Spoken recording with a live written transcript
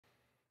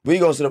We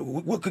gonna sit up.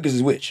 What cookies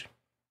is which?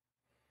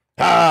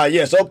 Ah,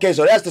 yes. Okay,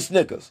 so that's the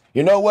Snickers.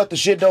 You know what? The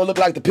shit don't look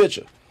like the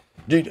picture.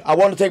 Dude, I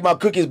want to take my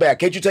cookies back.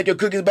 Can't you take your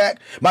cookies back?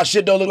 My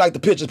shit don't look like the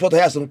picture. It's supposed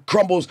to have some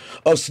crumbles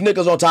of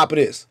Snickers on top of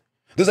this.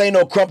 This ain't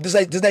no crumb. This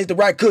ain't the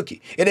right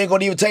cookie. It ain't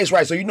gonna even taste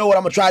right. So you know what?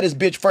 I'm gonna try this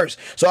bitch first,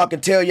 so I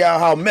can tell y'all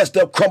how messed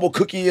up Crumble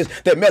cookie is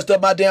that messed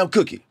up my damn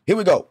cookie. Here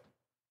we go.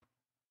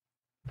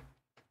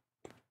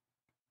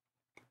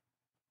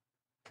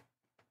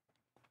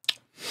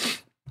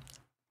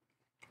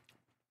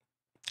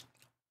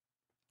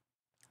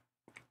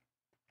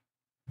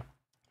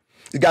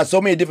 It's got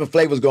so many different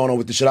flavors going on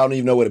with this shit, I don't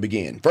even know where to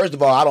begin. First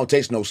of all, I don't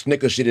taste no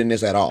Snickers shit in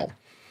this at all.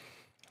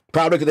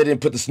 Probably because they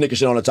didn't put the Snickers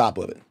shit on the top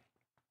of it.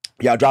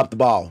 Y'all dropped the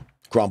ball,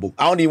 Crumble.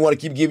 I don't even want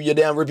to keep giving you a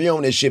damn review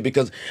on this shit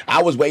because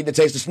I was waiting to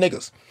taste the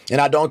Snickers,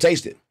 and I don't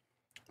taste it.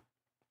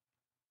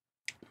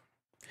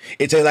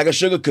 It tastes like a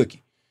sugar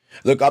cookie.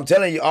 Look, I'm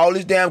telling you, all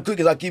these damn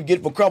cookies I keep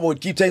getting from Crumble,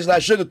 it keep tasting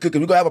like sugar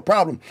cookies. We're going to have a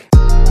problem.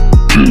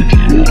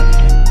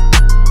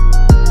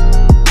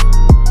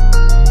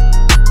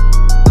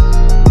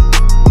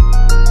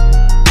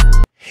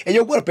 And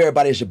yo, what up,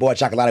 everybody? It's your boy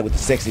Chocolate with the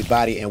sexy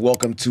body, and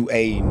welcome to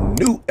a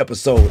new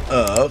episode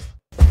of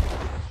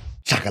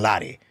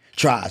Chocolate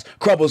Tries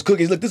Crumble's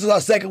Cookies. Look, this is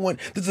our second one.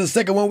 This is the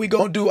second one we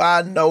gonna do.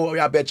 I know.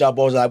 I bet y'all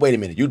boys are like, wait a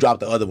minute, you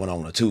dropped the other one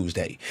on a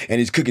Tuesday, and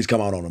these cookies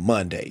come out on a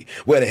Monday.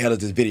 Where the hell is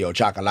this video,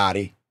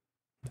 Chocolate?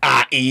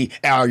 I.e.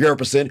 Al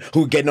Yerperson,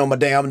 who getting on my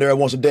damn nerve,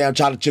 wants some damn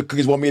chocolate chip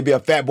cookies, want me to be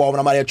a fat boy when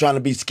I'm out here trying to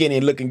be skinny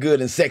and looking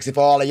good and sexy for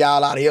all of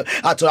y'all out here.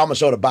 I told you I'm gonna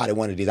show the body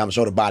one of these. I'm gonna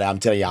show the body. I'm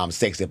telling y'all I'm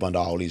sexy up under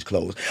all these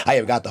clothes. I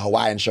even got the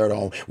Hawaiian shirt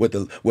on with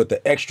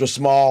the extra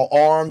small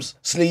arms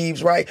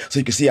sleeves, right? So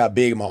you can see how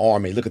big my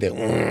arm is. Look at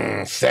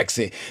that.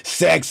 Sexy,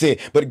 sexy.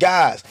 But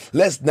guys,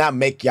 let's not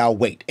make y'all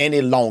wait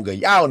any longer.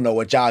 Y'all know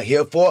what y'all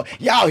here for.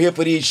 Y'all here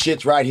for these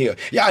shits right here.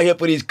 Y'all here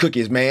for these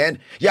cookies, man.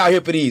 Y'all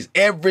here for these.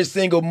 Every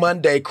single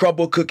Monday,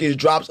 Crumble Cookies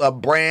drops a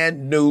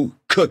brand new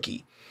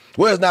cookie.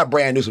 Well, it's not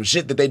brand new, some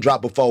shit that they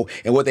dropped before,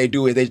 and what they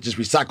do is they just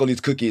recycle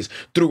these cookies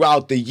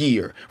throughout the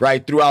year,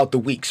 right? Throughout the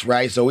weeks,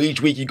 right? So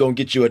each week you're gonna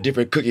get you a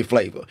different cookie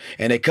flavor.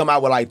 And they come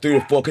out with like 3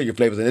 to 4 cookie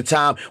flavors. At the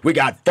time, we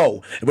got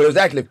 4. But it was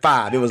actually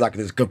 5. It was like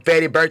this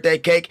confetti birthday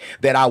cake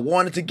that I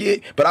wanted to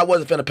get, but I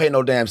wasn't finna pay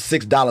no damn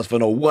 $6 for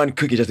no one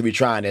cookie just to be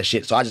trying that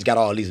shit. So I just got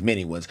all these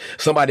mini ones.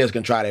 Somebody else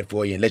can try that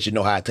for you and let you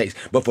know how it tastes.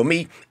 But for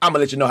me, I'm gonna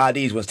let you know how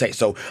these ones taste.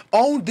 So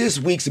on this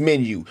week's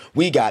menu,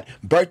 we got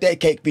birthday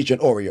cake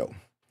featuring Oreo.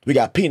 We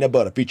got peanut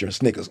butter featuring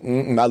Snickers.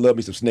 I love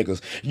me some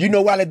Snickers. You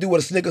know what I do with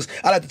a Snickers?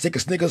 I like to take a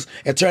Snickers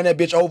and turn that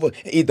bitch over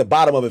and eat the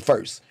bottom of it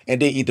first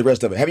and then eat the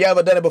rest of it. Have y'all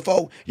ever done it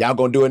before? Y'all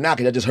gonna do it now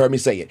because y'all just heard me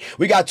say it.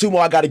 We got 2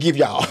 more I gotta give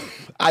y'all.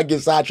 I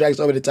get sidetracked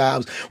so many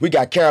times. We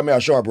got caramel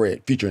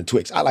shortbread featuring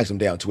Twix. I like some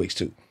damn Twix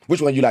too.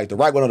 Which one you like, the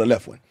right one or the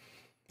left one?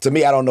 To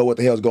me, I don't know what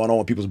the hell's going on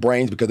with people's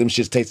brains because them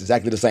shits taste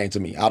exactly the same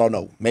to me. I don't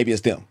know. Maybe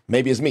it's them.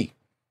 Maybe it's me.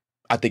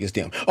 I think it's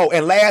them. Oh,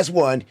 and last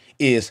one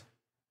is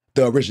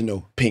the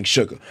original pink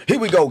sugar. Here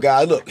we go,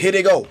 guys. Look, here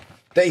they go.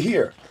 They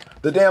here.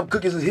 The damn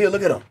cookies is here.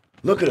 Look at them.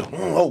 Look at them.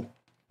 Oh,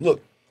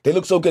 look. They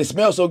look so good. They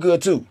smell so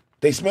good, too.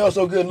 They smell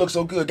so good and look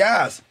so good.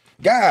 Guys,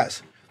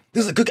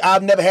 this is a cookie.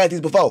 I've never had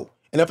these before.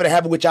 And I'm going to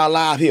have it with y'all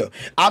live here.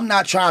 I'm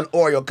not trying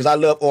Oreo because I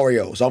love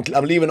Oreo. So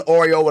I'm leaving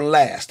Oreo in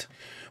last.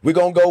 We're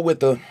going to go with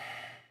the...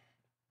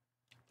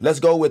 Let's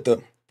go with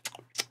the...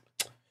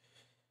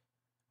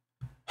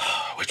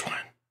 Which one?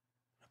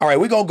 All right,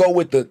 we're going to go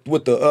with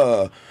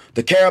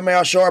the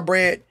caramel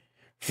shortbread,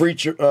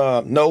 feature,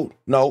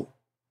 no.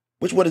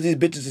 Which one of these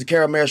bitches is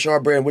caramel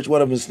shortbread and which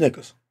one of them is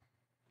Snickers?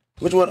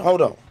 Which one?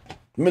 Hold on. Let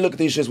me look at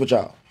these shits with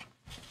y'all.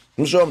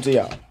 Let me show them to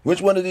y'all.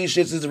 Which one of these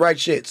shits is the right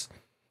shits?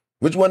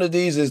 Which one of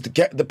these is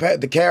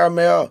the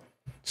caramel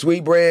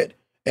sweetbread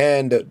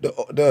and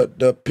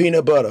the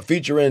peanut butter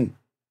featuring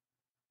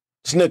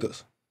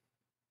Snickers?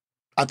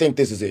 I think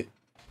this is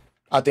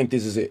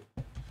it.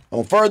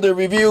 On further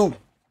review,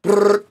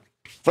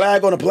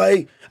 flag on the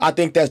play, I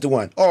think that's the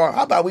one. Or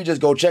how about we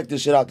just go check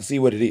this shit out to see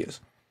what it is?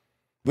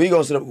 We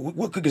gonna sit up.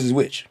 What cookies is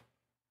which?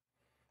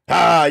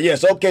 Ah,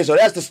 yes. Okay, so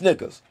that's the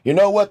Snickers. You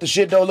know what? The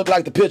shit don't look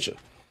like the picture.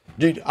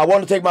 Dude, I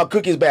want to take my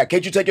cookies back.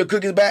 Can't you take your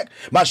cookies back?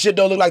 My shit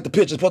don't look like the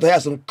picture. It's supposed to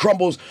have some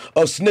crumbles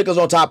of Snickers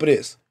on top of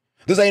this.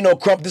 This ain't no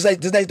crumb. This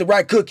ain't the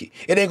right cookie.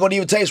 It ain't gonna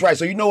even taste right.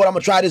 So you know what? I'm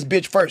gonna try this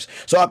bitch first,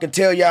 so I can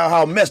tell y'all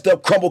how messed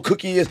up Crumble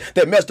cookie is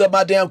that messed up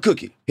my damn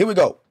cookie. Here we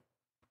go.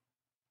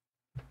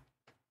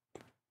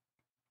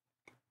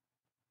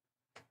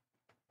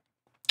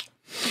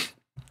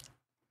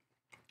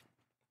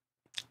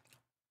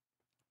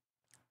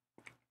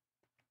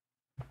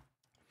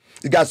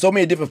 It's got so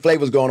many different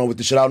flavors going on with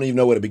this shit, I don't even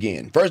know where to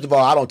begin. First of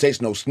all, I don't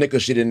taste no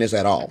Snickers shit in this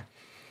at all.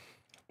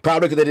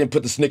 Probably because they didn't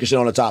put the Snickers shit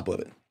on the top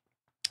of it.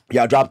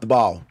 Y'all dropped the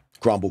ball,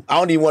 Crumble. I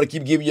don't even want to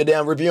keep giving you a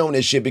damn review on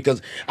this shit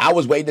because I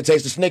was waiting to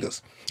taste the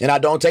Snickers, and I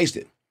don't taste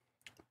it.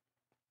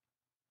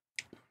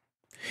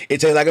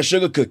 It tastes like a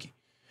sugar cookie.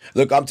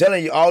 Look, I'm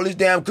telling you, all these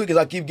damn cookies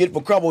I keep getting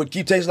for Crumble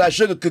keep tasting like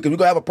sugar cookies. We're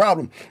going to have a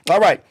problem. All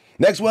right.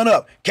 Next one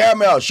up,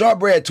 caramel,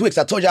 shortbread, Twix.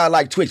 I told you I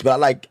like Twix,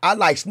 but I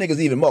like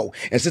Snickers even more.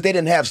 And since they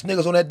didn't have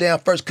Snickers on that damn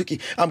first cookie,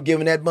 I'm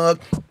giving that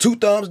mug 2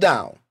 thumbs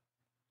down.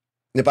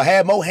 If I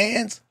had more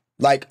hands,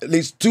 like at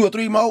least 2 or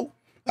 3 more,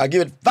 I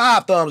give it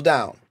 5 thumbs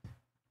down.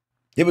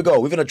 Here we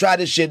go. We're gonna try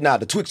this shit now,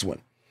 the Twix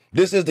one.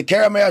 This is the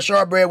caramel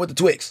shortbread with the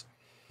Twix.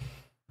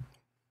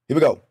 Here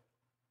we go.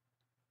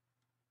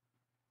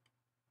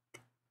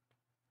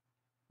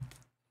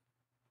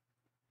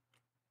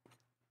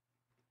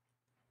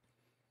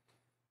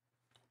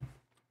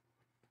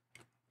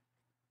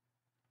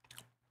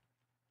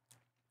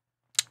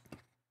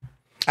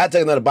 I'll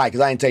take another bite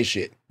because I ain't taste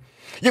shit.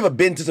 You ever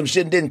been to some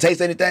shit and didn't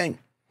taste anything?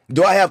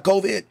 Do I have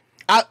COVID?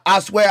 I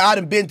swear I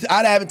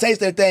haven't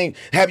tasted anything.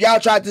 Have y'all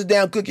tried this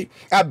damn cookie?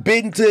 I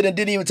bit into it and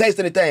didn't even taste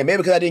anything. Maybe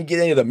because I didn't get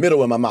any of the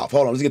middle in my mouth.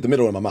 Hold on, let's get the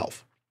middle in my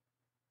mouth.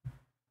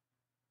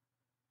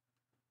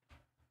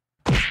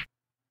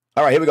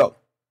 All right, here we go.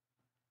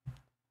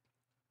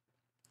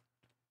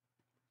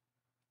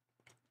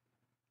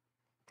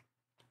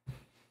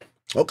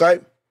 Okay.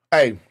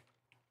 Hey,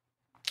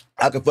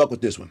 I can fuck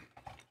with this one.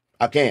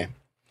 I can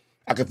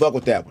fuck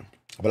with that one.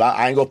 But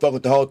I ain't gonna fuck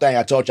with the whole thing.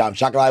 I told you I'm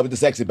chocolate with the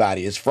sexy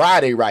body. It's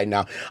Friday right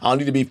now. I don't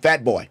need to be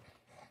fat boy.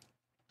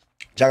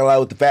 Chocolate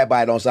with the fat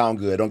body don't sound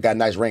good. Don't got a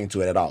nice ring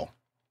to it at all.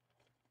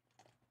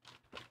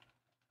 All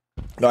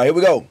right, here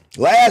we go.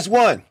 Last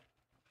one.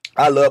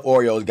 I love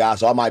Oreos, guys,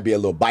 so I might be a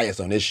little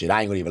biased on this shit.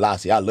 I ain't gonna even lie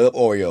to you. I love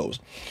Oreos.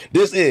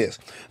 This is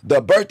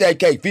the birthday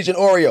cake featuring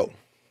Oreo.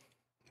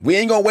 We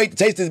ain't gonna wait to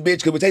taste this bitch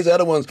because we taste the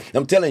other ones.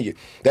 I'm telling you,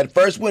 that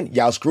first one,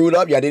 y'all screwed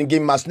up. Y'all didn't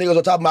give me my Snickers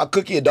on top of my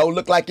cookie. It don't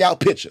look like y'all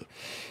picture.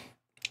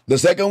 The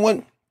second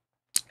one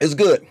is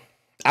good.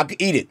 I could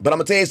eat it, but I'm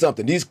gonna tell you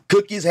something. These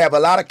cookies have a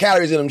lot of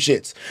calories in them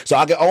shits, so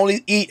I can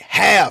only eat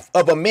half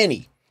of a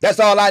mini. That's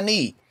all I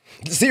need.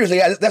 Seriously,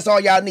 that's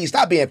all y'all need.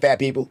 Stop being fat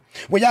people.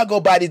 When y'all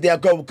go buy these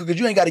damn Crumble cookies,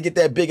 you ain't got to get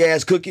that big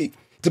ass cookie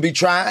to be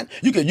trying.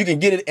 You can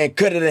get it and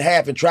cut it in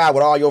half and try it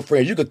with all your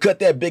friends. You could cut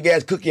that big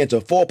ass cookie into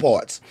 4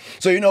 parts.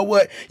 So you know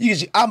what?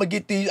 I'm gonna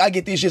get these. I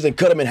get these shits and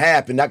cut them in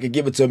half, and I can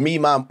give it to me,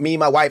 my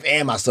wife,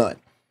 and my son.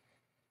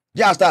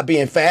 Y'all stop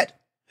being fat.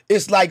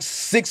 It's like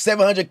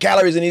 600-700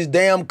 calories in these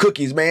damn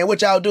cookies, man.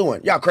 What y'all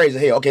doing? Y'all crazy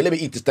as hell. Okay, let me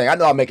eat this thing. I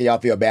know I'm making y'all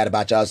feel bad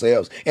about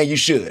yourselves, and you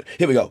should.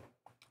 Here we go.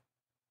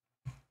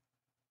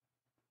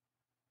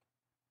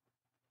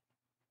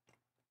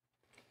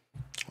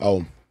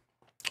 Oh,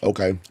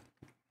 okay.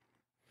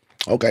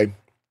 Okay.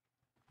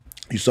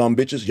 You some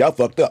bitches, y'all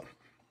fucked up.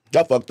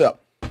 Y'all fucked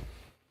up.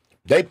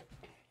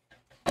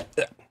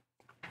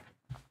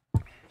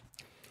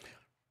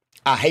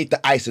 I hate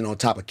the icing on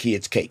top of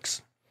kids'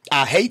 cakes.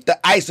 I hate the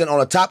icing on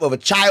the top of a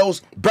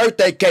child's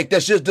birthday cake.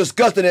 That's just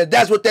disgusting. And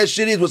that's what that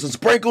shit is, with some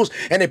sprinkles,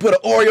 and they put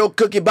an Oreo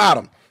cookie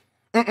bottom.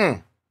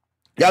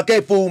 Y'all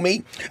can't fool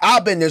me.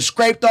 I've been there,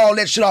 scraped all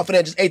that shit off of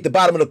that, just ate the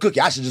bottom of the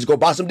cookie. I should just go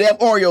buy some damn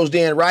Oreos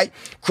then, right?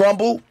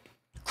 Crumble,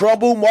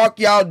 mark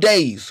y'all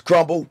days,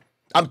 Crumble.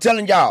 I'm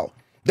telling y'all,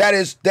 that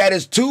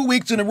is 2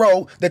 weeks in a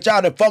row that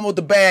y'all done fumbled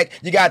the bag.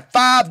 You got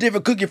 5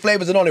 different cookie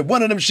flavors and only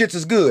one of them shits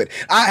is good.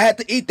 I had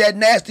to eat that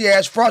nasty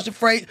ass frosted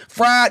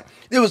fried.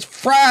 It was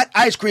fried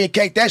ice cream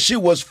cake. That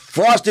shit was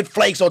frosted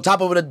flakes on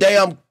top of a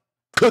damn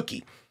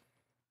cookie.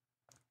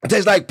 It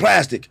tastes like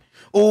plastic.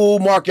 Ooh,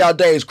 mark y'all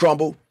days,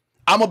 Crumble.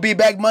 I'm gonna be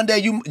back Monday.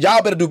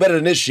 Y'all better do better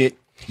than this shit.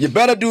 You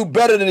better do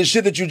better than the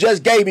shit that you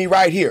just gave me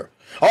right here.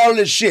 All of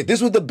this shit.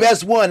 This was the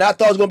best one. I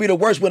thought it was gonna be the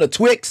worst one. The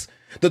Twix.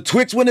 The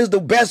Twix one is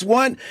the best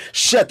one.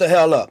 Shut the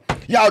hell up.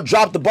 Y'all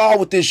dropped the ball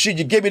with this shit.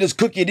 You gave me this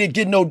cookie and didn't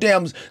get no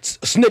damn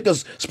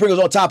Snickers sprinkles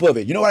on top of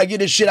it. You know what I give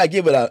this shit? I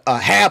give it a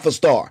half a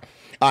star.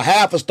 A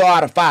half a star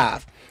out of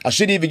 5. I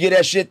shouldn't even give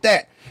that shit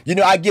that. You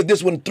know, I give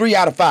this one 3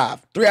 out of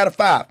 5. 3 out of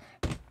 5.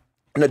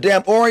 And the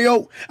damn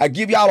Oreo, I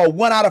give y'all a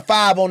 1 out of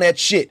 5 on that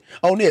shit,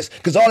 on this.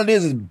 Because all it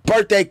is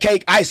birthday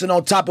cake icing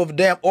on top of a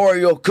damn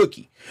Oreo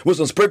cookie with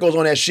some sprinkles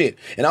on that shit.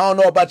 And I don't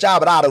know about y'all,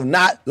 but I do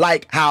not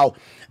like how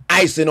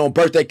icing on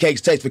birthday cakes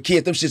taste for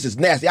kids. Them shits is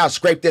nasty. I'll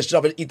scrape that shit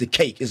off and eat the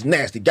cake. It's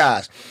nasty,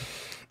 guys.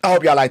 I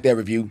hope y'all like that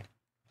review.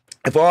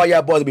 And for all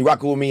y'all boys to be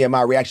rocking with me and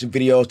my reaction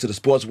videos to the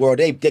sports world,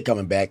 they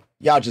coming back.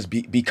 Y'all just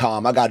be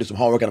calm. I got to do some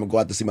homework, and I'm going to go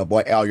out to see my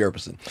boy Al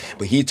Yerperson.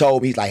 But he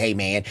told me, he's like, hey,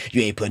 man,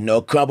 you ain't putting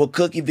no Crumble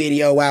cookie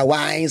video out. Why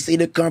I ain't see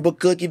the Crumble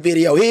cookie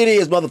video? Here it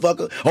is,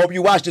 motherfucker. Hope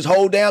you watch this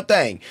whole damn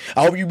thing.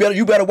 I hope you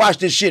better watch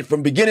this shit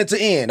from beginning to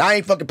end. I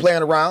ain't fucking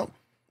playing around.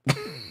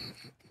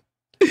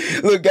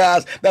 Look,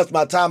 guys, that's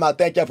my time. I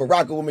thank y'all for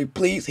rocking with me.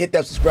 Please hit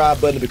that subscribe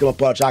button to become a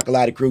part of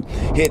Chocolate Crew.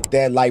 Hit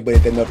that like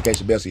button, hit that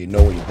notification bell so you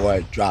know when your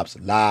boy drops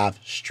live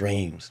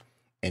streams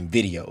and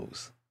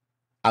videos.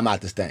 I'm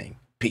out this thing.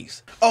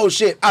 Peace. Oh,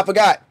 shit, I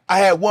forgot. I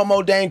had one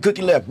more dang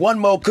cookie left. One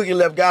more cookie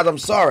left, guys. I'm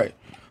sorry.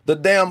 The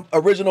damn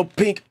original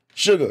pink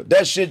sugar.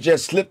 That shit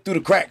just slipped through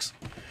the cracks.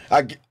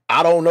 I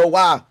don't know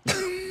why.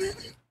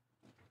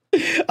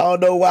 I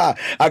don't know why.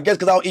 I guess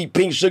because I don't eat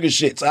pink sugar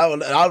shits.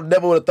 I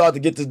never would have thought to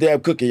get this damn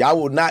cookie. I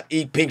will not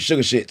eat pink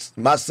sugar shits.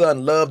 My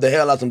son loved the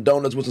hell out of some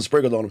donuts with some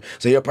sprinkles on them,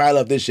 so he'll probably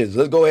love this shit. So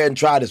let's go ahead and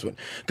try this one.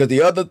 Because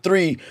the other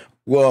three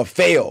will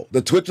fail.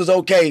 The Twix was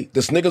okay.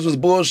 The Snickers was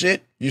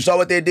bullshit. You saw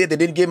what they did? They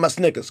didn't give my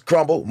Snickers.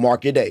 Crumble,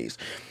 mark your days.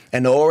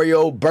 And the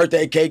Oreo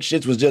birthday cake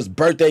shits was just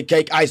birthday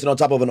cake icing on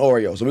top of an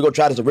Oreo. So we're going to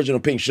try this original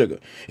pink sugar.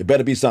 It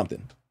better be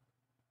something.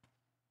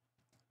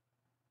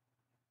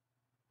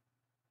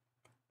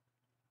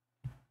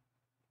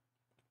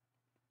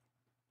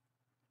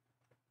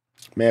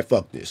 Man,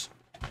 fuck this.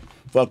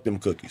 Fuck them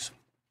cookies.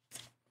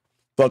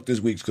 Fuck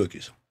this week's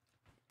cookies.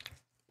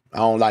 I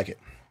don't like it.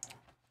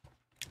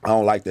 I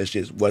don't like that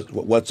shit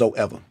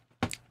whatsoever.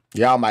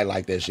 Y'all might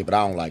like that shit, but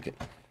I don't like it.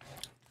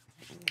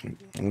 I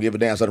don't give a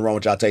damn something wrong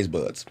with y'all taste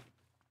buds.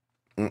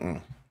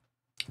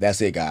 That's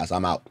it, guys.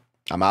 I'm out.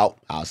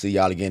 I'll see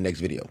y'all again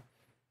next video.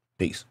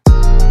 Peace.